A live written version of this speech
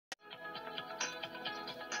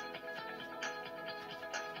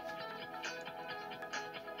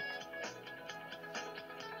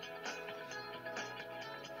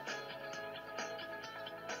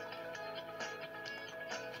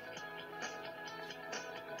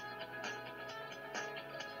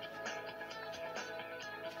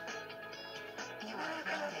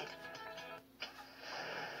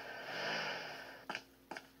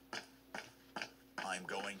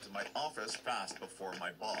my office fast before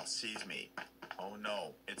my boss sees me. Oh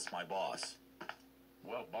no, it's my boss.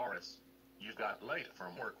 Well, Boris, you got late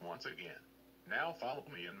from work once again. Now follow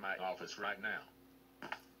me in my office right now.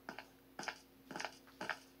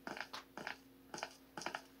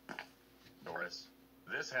 Boris,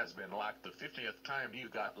 this has been like the 50th time you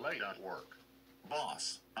got late at work.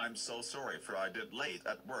 Boss, I'm so sorry for I did late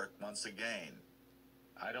at work once again.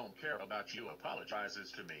 I don't care about you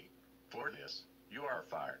apologizes to me. For this, you are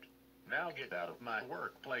fired. Now get out of my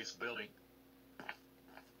workplace building.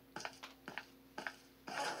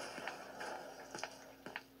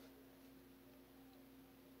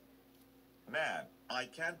 Man, I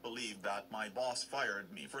can't believe that my boss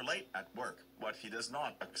fired me for late at work, but he does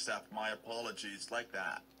not accept my apologies like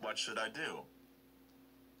that. What should I do?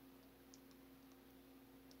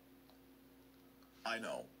 I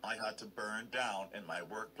know, I had to burn down in my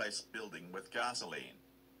workplace building with gasoline.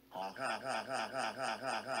 Ha ha ha ha ha ha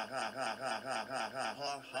ha ha ha ha ha ha ha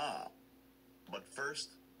ha ha. But first,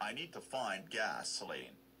 I need to find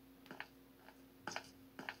gasoline.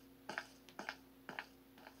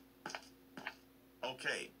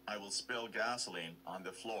 Okay, I will spill gasoline on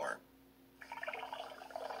the floor.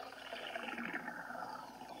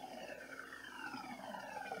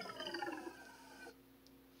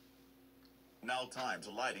 Now time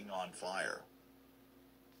to lighting on fire.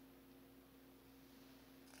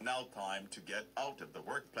 Now time to get out of the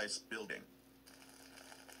workplace building.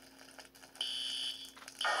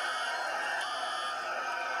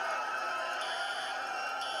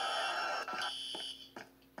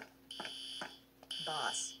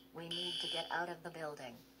 Boss, we need to get out of the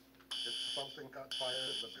building. Something caught fire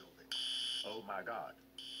in the building. Oh my God.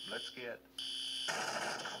 Let's get...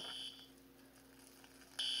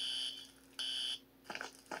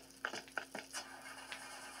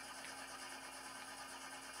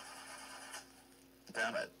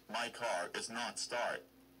 Damn it, my car is not start.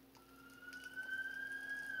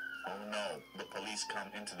 Oh no, the police come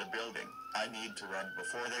into the building. I need to run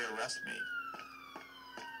before they arrest me.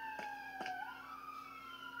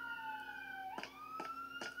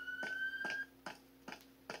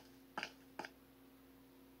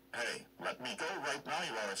 Hey, let me go right now,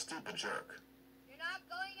 you are a stupid jerk. You're not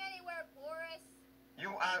going anywhere, Boris. You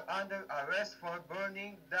are under arrest for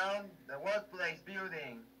burning down the workplace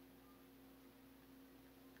building.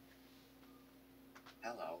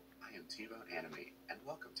 Hello, I am T-Bone Anime, and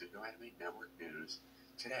welcome to Go Anime Network News.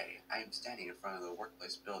 Today, I am standing in front of the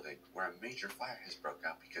workplace building where a major fire has broke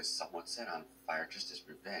out because someone set on fire just as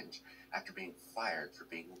revenge after being fired for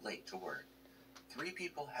being late to work. 3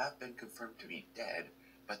 people have been confirmed to be dead,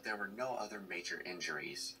 but there were no other major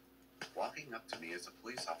injuries. Walking up to me is a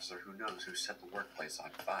police officer who knows who set the workplace on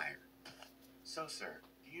fire. So, sir,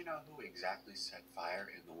 do you know who exactly set fire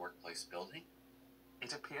in the workplace building?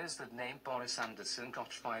 It appears that named Boris Anderson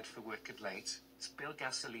got fired for working late, spilled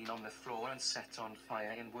gasoline on the floor and set on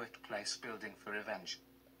fire in workplace building for revenge.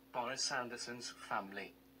 Boris Anderson's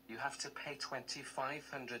family, you have to pay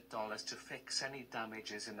 $2,500 to fix any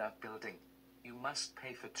damages in that building. You must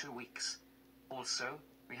pay for 2 weeks. Also,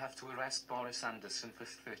 we have to arrest Boris Anderson for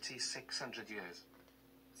 3,600 years.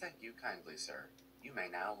 Thank you kindly, sir. You may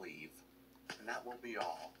now leave. And that will be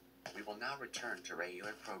all. We will now return to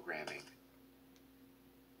regular programming.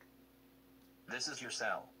 This is your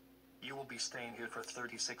cell. You will be staying here for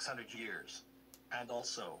 3,600 years. And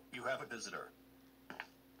also, you have a visitor.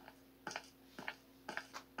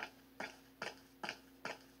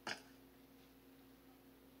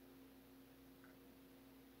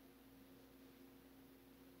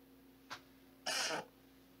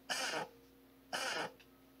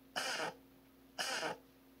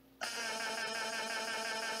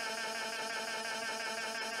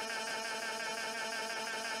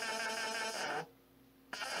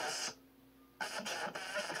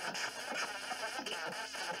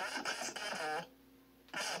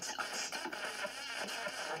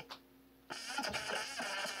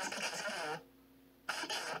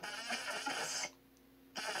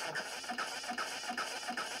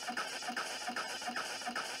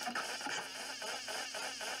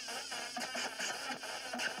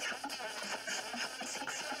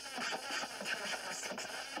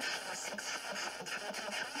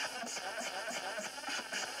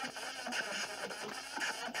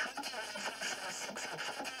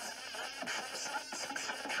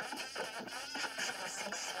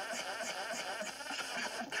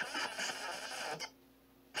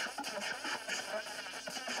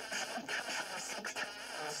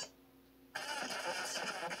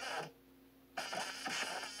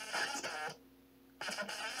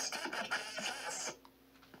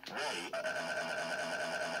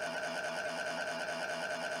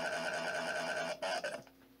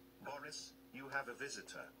 have a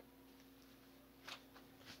visitor.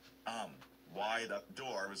 Why that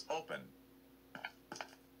door was open?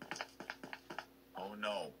 Oh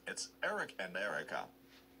no, it's Eric and Erica.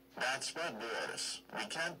 That's right, Boris. We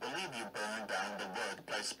can't believe you burned down the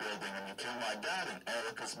workplace building and you killed my dad and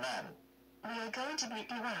Erica's mom. We are going to beat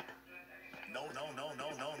you up. No.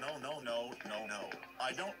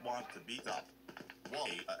 I don't want to beat up.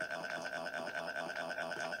 Why?